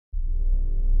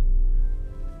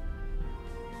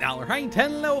Alright,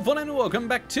 hello everyone and welcome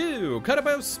back to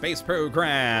Kottabos Space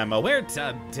Program, where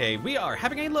today we are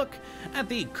having a look at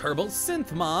the Kerbal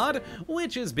Synth mod,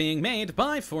 which is being made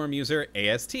by forum user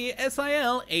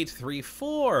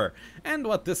ASTSIL834. And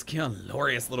what this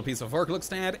glorious little piece of work looks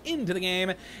to add into the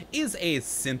game is a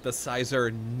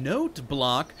synthesizer note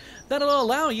block that'll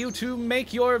allow you to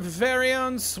make your very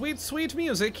own sweet, sweet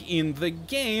music in the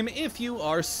game if you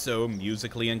are so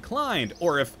musically inclined,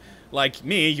 or if like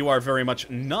me, you are very much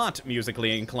not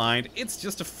musically inclined. It's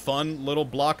just a fun little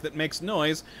block that makes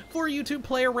noise for you to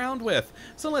play around with.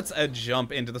 So let's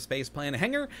jump into the spaceplane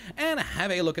hangar and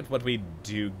have a look at what we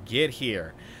do get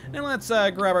here. Now let's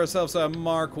grab ourselves a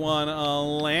Mark 1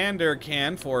 lander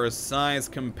can for size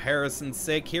comparison's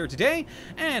sake here today,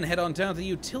 and head on down to the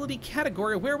utility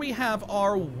category where we have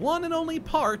our one and only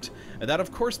part, that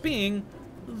of course being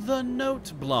the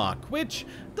note block, which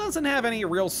doesn't have any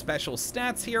real special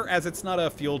stats here as it's not a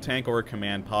fuel tank or a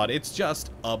command pod. It's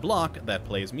just a block that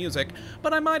plays music,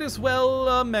 but I might as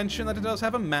well mention that it does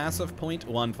have a mass of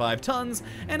 0.15 tons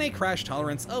and a crash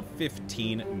tolerance of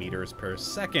 15 meters per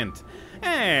second.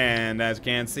 And as you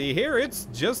can see here, it's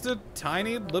just a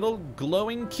tiny little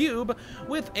glowing cube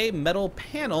with a metal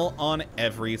panel on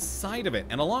every side of it.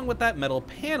 And along with that metal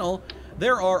panel,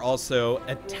 there are also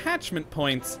attachment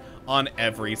points on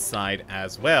every side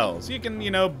as well. So you can,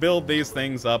 build these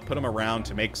things up, put them around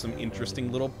to make some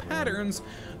interesting little patterns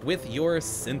with your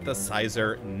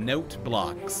synthesizer note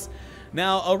blocks.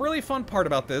 Now, a really fun part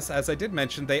about this, as I did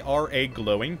mention, they are a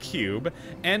glowing cube,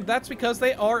 and that's because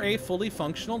they are a fully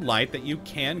functional light that you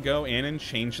can go in and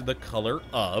change the color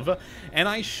of. And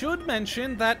I should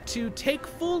mention that to take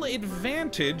full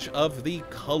advantage of the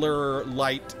color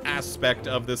light aspect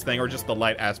of this thing, or just the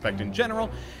light aspect in general,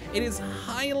 it is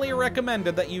highly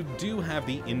recommended that you do have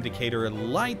the indicator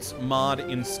lights mod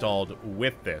installed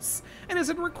with this. It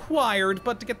isn't required,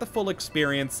 but to get the full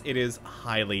experience, it is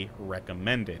highly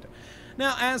recommended.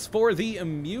 Now, as for the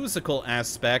musical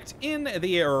aspect, in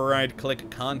the right-click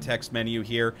context menu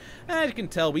here, as you can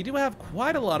tell, we do have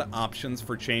quite a lot of options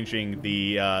for changing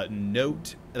the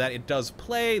note that it does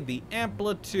play, the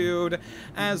amplitude,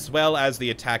 as well as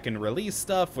the attack and release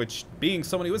stuff, which, being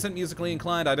someone who isn't musically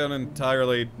inclined, I don't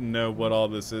entirely know what all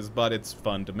this is, but it's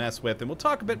fun to mess with, and we'll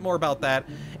talk a bit more about that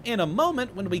in a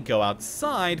moment when we go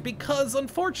outside, because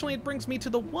unfortunately it brings me to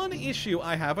the one issue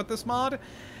I have with this mod.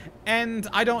 And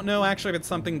I don't know actually if it's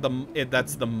something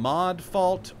that's the mod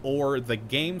fault or the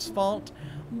game's fault,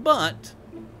 but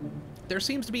there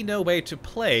seems to be no way to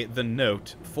play the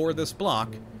note for this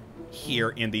block here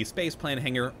in the spaceplane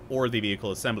hangar or the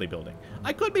vehicle assembly building.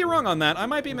 I could be wrong on that, I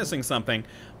might be missing something,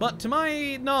 but to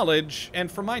my knowledge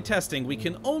and from my testing, we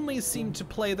can only seem to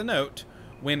play the note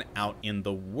when out in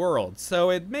the world.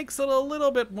 So it makes it a little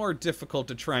bit more difficult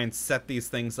to try and set these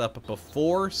things up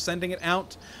before sending it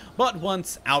out. But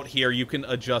once out here, you can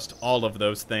adjust all of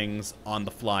those things on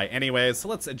the fly anyways. So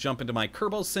let's jump into my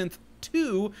Kerbal Synth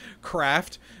 2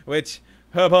 craft, which,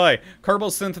 oh boy, Kerbal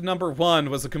Synth number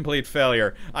 1 was a complete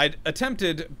failure. I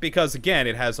attempted, because again,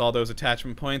 it has all those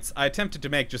attachment points, I attempted to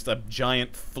make just a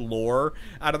giant floor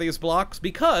out of these blocks,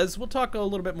 because, we'll talk a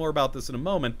little bit more about this in a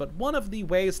moment, but one of the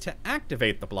ways to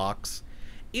activate the blocks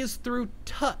is through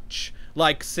touch,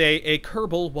 like, say, a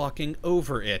Kerbal walking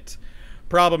over it.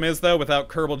 Problem is, though, without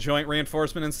Kerbal joint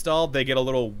reinforcement installed, they get a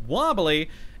little wobbly,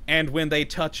 and when they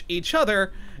touch each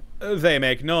other, they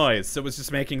make noise. So it was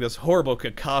just making this horrible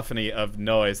cacophony of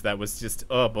noise that was just,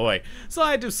 oh boy. So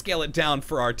I had to scale it down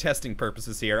for our testing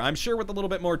purposes here. I'm sure with a little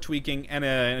bit more tweaking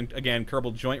and again,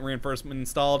 Kerbal joint reinforcement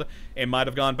installed, it might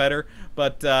have gone better.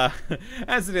 But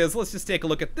as it is, let's just take a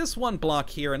look at this one block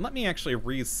here, and let me actually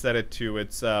reset it to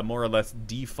its more or less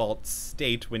default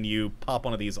state when you pop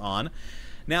one of these on.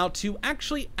 Now, to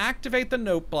actually activate the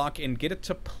note block and get it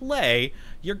to play,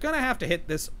 you're going to have to hit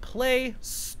this play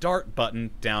start button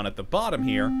down at the bottom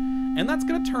here, and that's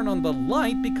going to turn on the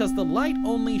light because the light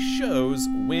only shows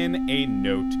when a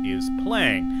note is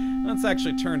playing. Let's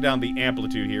actually turn down the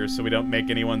amplitude here so we don't make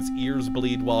anyone's ears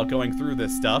bleed while going through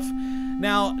this stuff.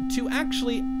 Now, to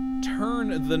actually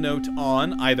turn the note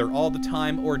on, either all the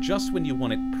time or just when you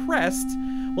want it pressed,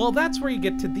 well, that's where you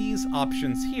get to these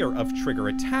options here of trigger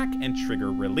attack and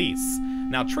trigger release.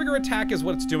 Now, trigger attack is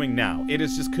what it's doing now. It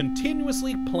is just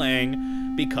continuously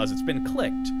playing because it's been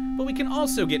clicked. But we can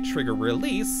also get trigger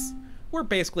release, where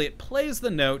basically it plays the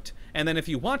note, and then if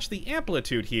you watch the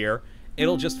amplitude here,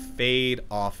 it'll just fade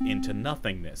off into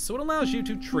nothingness. So it allows you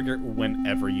to trigger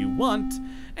whenever you want,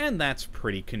 and that's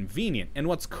pretty convenient. And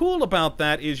what's cool about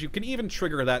that is you can even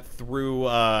trigger that through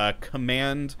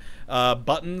command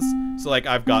buttons. So like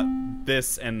I've got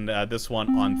this and this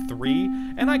one on 3,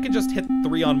 and I can just hit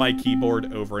 3 on my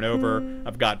keyboard over and over.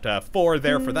 I've got 4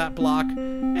 there for that block,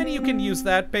 and you can use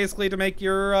that basically to make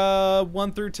your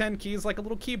 1 through 10 keys like a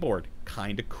little keyboard.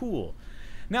 Kinda cool.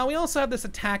 Now, we also have this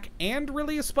attack and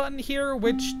release button here,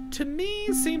 which to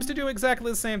me seems to do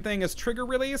exactly the same thing as trigger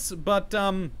release, but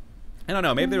I don't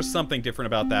know, maybe there's something different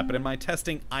about that, but in my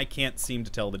testing, I can't seem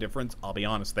to tell the difference, I'll be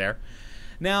honest there.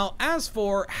 Now, as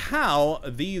for how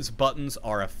these buttons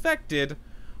are affected,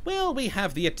 well, we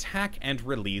have the attack and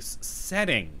release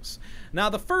settings. Now,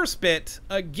 the first bit,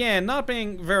 again, not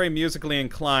being very musically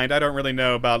inclined, I don't really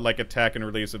know about, like, attack and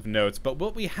release of notes, but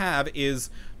what we have is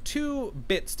 2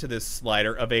 bits to this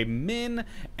slider of a min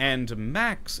and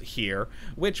max here,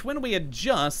 which when we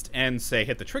adjust and, say,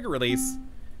 hit the trigger release,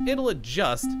 it'll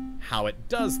adjust how it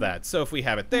does that. So if we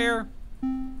have it there,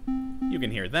 you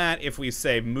can hear that. If we,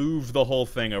 say, move the whole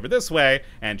thing over this way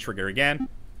and trigger again,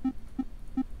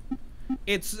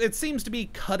 it seems to be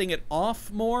cutting it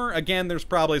off more. Again, there's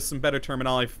probably some better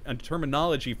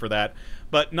terminology for that,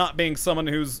 but not being someone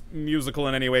who's musical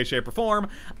in any way, shape, or form,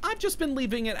 I've just been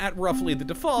leaving it at roughly the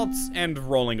defaults and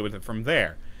rolling with it from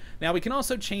there. Now, we can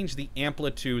also change the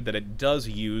amplitude that it does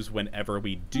use whenever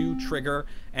we do trigger,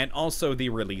 and also the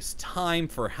release time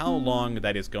for how long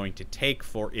that is going to take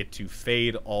for it to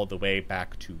fade all the way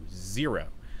back to 0.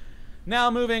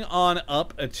 Now, moving on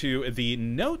up to the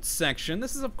notes section,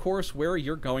 this is, of course, where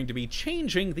you're going to be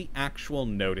changing the actual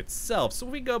note itself. So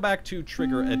if we go back to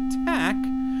trigger attack,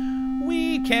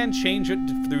 we can change it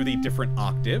through the different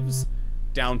octaves,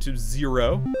 down to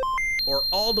 0, or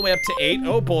all the way up to 8.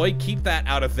 Oh boy, keep that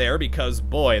out of there because,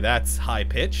 boy, that's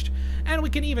high-pitched. And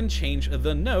we can even change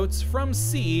the notes from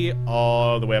C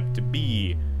all the way up to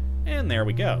B. And there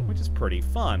we go, which is pretty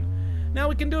fun. Now,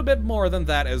 we can do a bit more than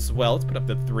that as well. Let's put up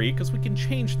to 3, because we can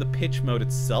change the pitch mode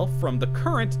itself from the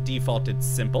current defaulted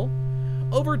simple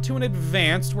over to an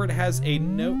advanced where it has a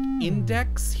note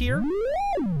index here,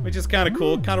 which is kind of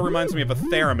cool. Kind of reminds me of a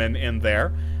theremin in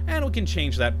there. And we can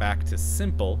change that back to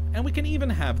simple, and we can even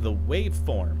have the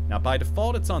waveform. Now, by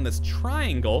default, it's on this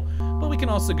triangle, but we can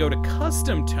also go to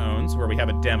custom tones, where we have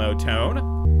a demo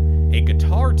tone, a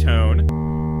guitar tone,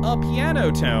 a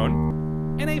piano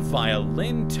tone, and a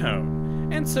violin tone.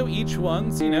 And so each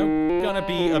one's, you know, gonna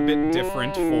be a bit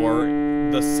different for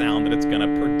the sound that it's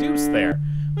gonna produce there,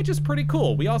 which is pretty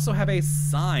cool. We also have a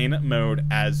sine mode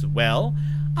as well.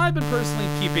 I've been personally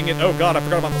keeping it, oh god, I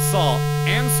forgot about the saw,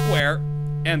 and square,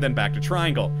 and then back to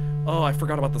triangle. Oh, I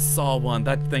forgot about the saw one.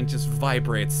 That thing just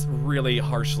vibrates really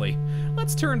harshly.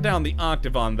 Let's turn down the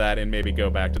octave on that and maybe go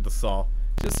back to the saw,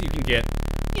 just so you can get,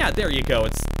 yeah, there you go.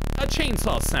 It's a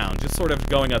chainsaw sound, just sort of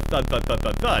going a thud, thud, thud,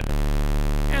 thud, thud.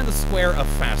 And the square, a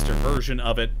faster version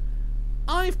of it.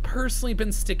 I've personally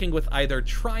been sticking with either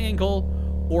triangle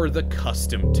or the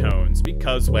custom tones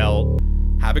because, well,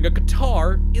 having a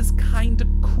guitar is kinda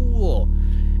cool.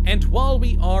 And while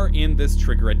we are in this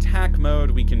trigger attack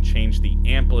mode, we can change the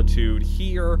amplitude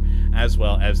here, as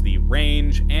well as the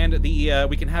range, and the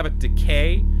we can have it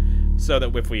decay, so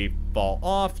that if we fall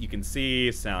off, you can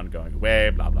see sound going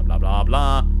away, blah, blah, blah, blah,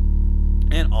 blah,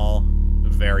 and all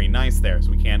very nice there,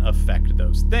 so we can't affect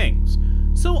those things.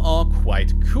 So all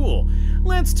quite cool.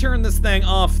 Let's turn this thing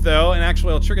off, though, and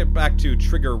actually I'll trigger it back to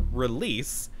trigger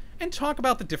release, and talk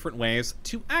about the different ways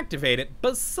to activate it,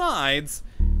 besides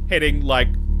hitting, like,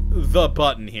 the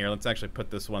button here. Let's actually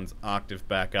put this one's octave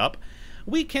back up.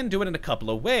 We can do it in a couple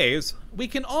of ways. We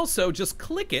can also just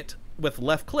click it with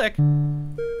left click.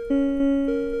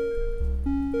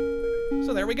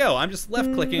 So there we go. I'm just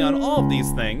left clicking on all of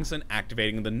these things and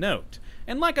activating the note.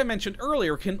 And like I mentioned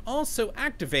earlier, can also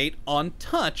activate on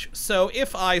touch. So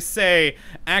if I say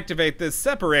activate this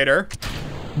separator,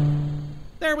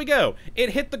 there we go.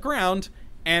 It hit the ground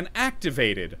and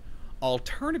activated.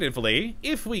 Alternatively,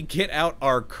 if we get out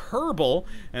our Kerbal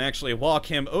and actually walk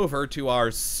him over to our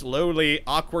slowly,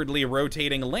 awkwardly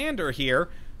rotating lander here,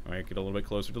 make it a little bit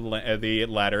closer to the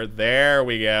ladder, there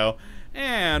we go,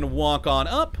 and walk on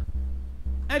up,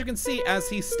 as you can see, as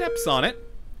he steps on it,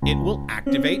 it will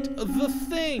activate the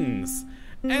things.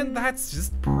 And that's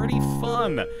just pretty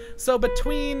fun. So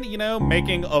between, you know,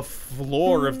 making a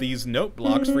floor of these note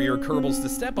blocks for your Kerbals to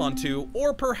step onto,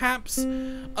 or perhaps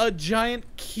a giant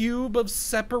cube of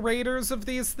separators of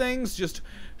these things, just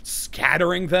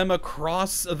scattering them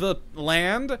across the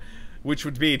land, which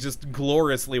would be just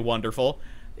gloriously wonderful,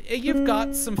 you've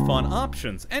got some fun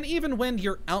options. And even when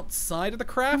you're outside of the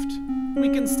craft, we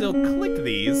can still click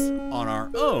these on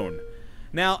our own.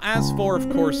 Now, as for, of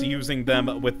course, using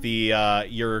them with the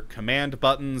your command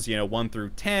buttons, 1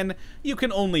 through 10, you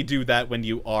can only do that when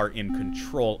you are in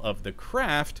control of the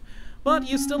craft, but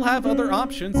you still have other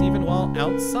options even while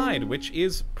outside, which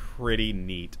is pretty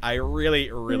neat. I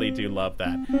really, really do love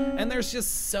that. And there's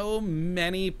just so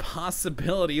many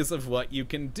possibilities of what you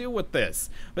can do with this,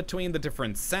 between the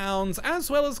different sounds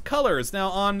as well as colors. Now,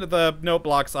 on the note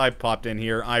blocks I popped in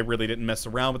here, I really didn't mess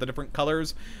around with the different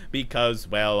colors because,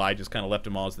 well, I just kind of left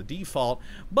them all as the default,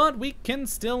 but we can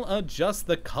still adjust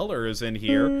the colors in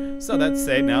here. So let's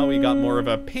say now we got more of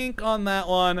a pink on that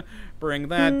one, bring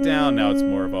that down, now it's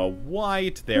more of a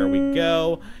white, there we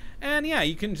go. And yeah,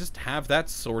 you can just have that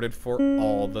sorted for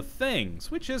all the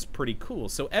things, which is pretty cool.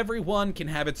 So everyone can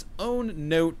have its own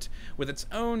note with its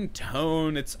own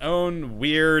tone, its own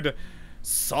weird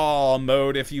saw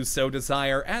mode if you so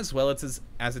desire, as well as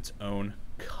its own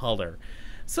color.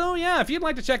 So yeah, if you'd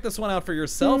like to check this one out for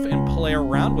yourself and play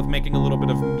around with making a little bit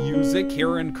of music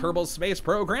here in Kerbal Space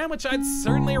Program, which I'd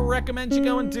certainly recommend you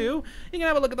go and do, you can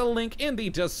have a look at the link in the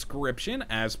description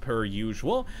as per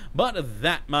usual. But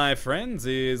that, my friends,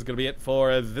 is going to be it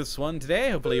for this one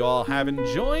today. Hopefully you all have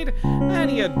enjoyed, and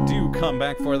you do come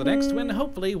back for the next one.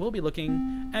 Hopefully we'll be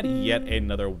looking at yet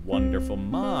another wonderful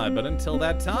mod. But until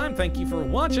that time, thank you for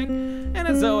watching, and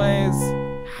as always,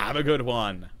 have a good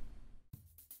one.